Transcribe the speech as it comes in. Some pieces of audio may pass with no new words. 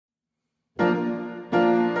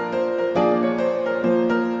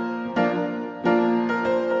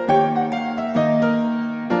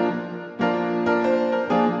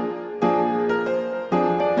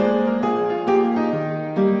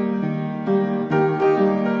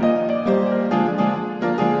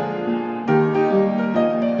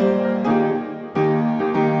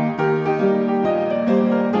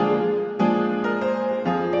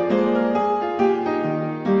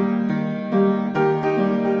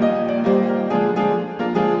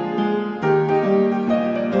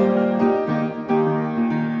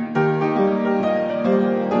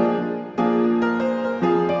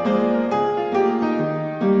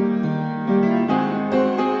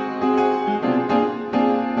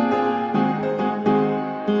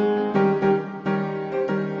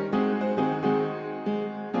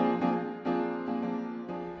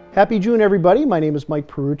Happy June, everybody. My name is Mike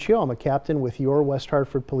Peruccio. I'm a captain with your West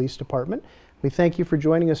Hartford Police Department. We thank you for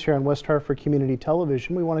joining us here on West Hartford Community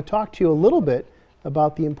Television. We want to talk to you a little bit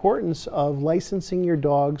about the importance of licensing your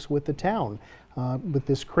dogs with the town. With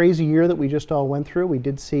this crazy year that we just all went through, we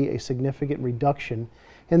did see a significant reduction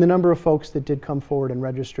in the number of folks that did come forward and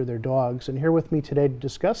register their dogs. And here with me today to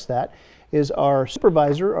discuss that is our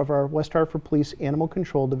supervisor of our West Hartford Police Animal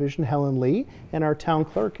Control Division, Helen Lee, and our town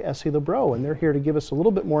clerk, Essie LeBreau. And they're here to give us a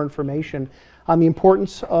little bit more information on the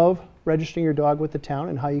importance of registering your dog with the town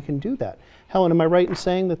and how you can do that. Helen, am I right in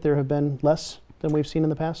saying that there have been less than we've seen in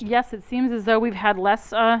the past? Yes, it seems as though we've had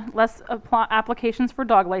less applications for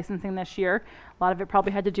dog licensing this year. A lot of it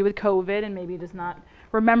probably had to do with COVID and maybe just not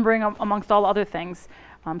remembering amongst all other things.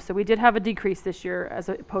 So we did have a decrease this year as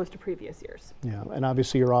opposed to previous years. Yeah, and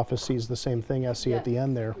obviously your office sees the same thing, Essie, at the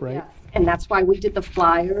end there, right? Yes. And that's why we did the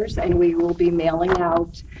flyers, and we will be mailing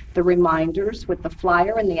out the reminders with the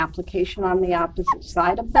flyer and the application on the opposite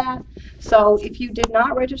side of that. So if you did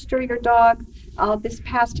not register your dog this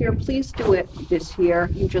past year, please do it this year.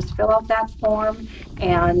 You just fill out that form,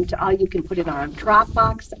 and you can put it on a drop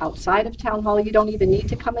box outside of Town Hall. You don't even need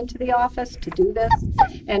to come into the office to do this,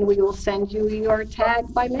 and we will send you your tag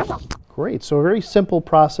by mail. Great. So a very simple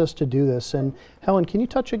process to do this. And Helen, can you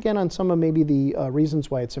touch again on some of maybe the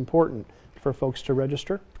reasons why it's important for folks to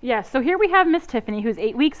register? Yeah, so here we have Miss Tiffany, who's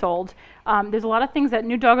 8 weeks old. There's a lot of things that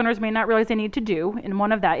new dog owners may not realize they need to do, and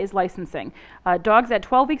one of that is licensing. Dogs at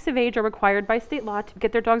 12 weeks of age are required by state law to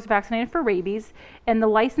get their dogs vaccinated for rabies, and the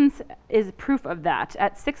license is proof of that.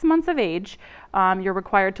 At 6 months of age, you're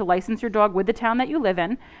required to license your dog with the town that you live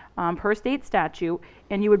in, per state statute,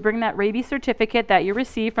 and you would bring that rabies certificate that you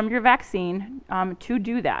received from your vaccine to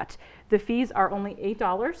do that. The fees are only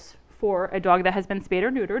 $8 for a dog that has been spayed or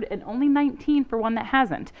neutered, and only $19 for one that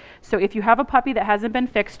hasn't. So if you have a puppy that hasn't been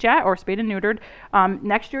fixed yet or spayed and neutered,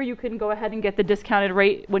 next year you can go ahead and get the discounted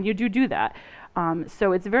rate when you do that.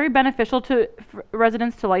 So it's very beneficial to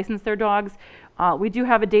residents to license their dogs. We do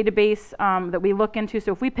have a database that we look into,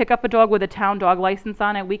 so if we pick up a dog with a town dog license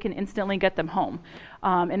on it, we can instantly get them home.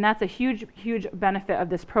 And that's a huge, huge benefit of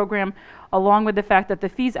this program, along with the fact that the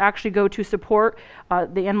fees actually go to support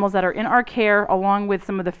the animals that are in our care, along with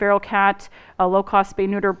some of the feral cat, low-cost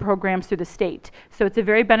spay-neuter programs through the state. So it's a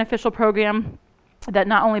very beneficial program that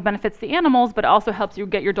not only benefits the animals, but also helps you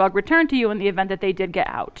get your dog returned to you in the event that they did get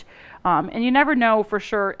out. And you never know for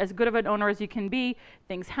sure, as good of an owner as you can be,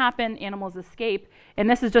 things happen, animals escape, and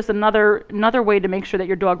this is just another way to make sure that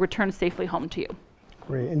your dog returns safely home to you.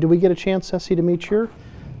 Great. And do we get a chance, Essie, to meet your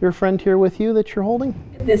friend here with you that you're holding?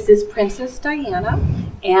 This is Princess Diana,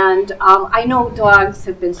 and I know dogs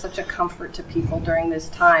have been such a comfort to people during this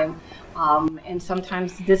time. And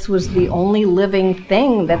sometimes this was the only living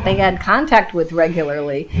thing that they had contact with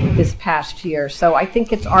regularly this past year. So I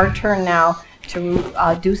think it's our turn now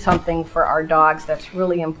to do something for our dogs that's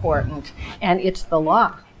really important, and it's the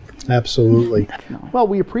law. Absolutely. Well,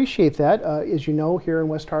 we appreciate that. As you know, here in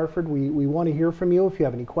West Hartford, we want to hear from you. If you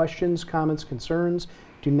have any questions, comments, concerns,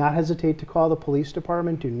 do not hesitate to call the police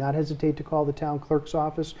department. Do not hesitate to call the town clerk's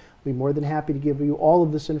office. We'll be more than happy to give you all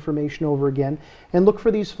of this information over again. And look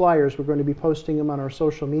for these flyers. We're going to be posting them on our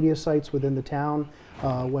social media sites within the town,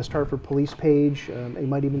 West Hartford Police page. You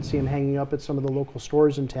might even see them hanging up at some of the local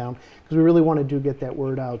stores in town, because we really want to get that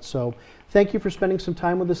word out. So thank you for spending some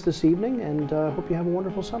time with us this evening, and hope you have a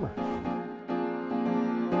wonderful summer.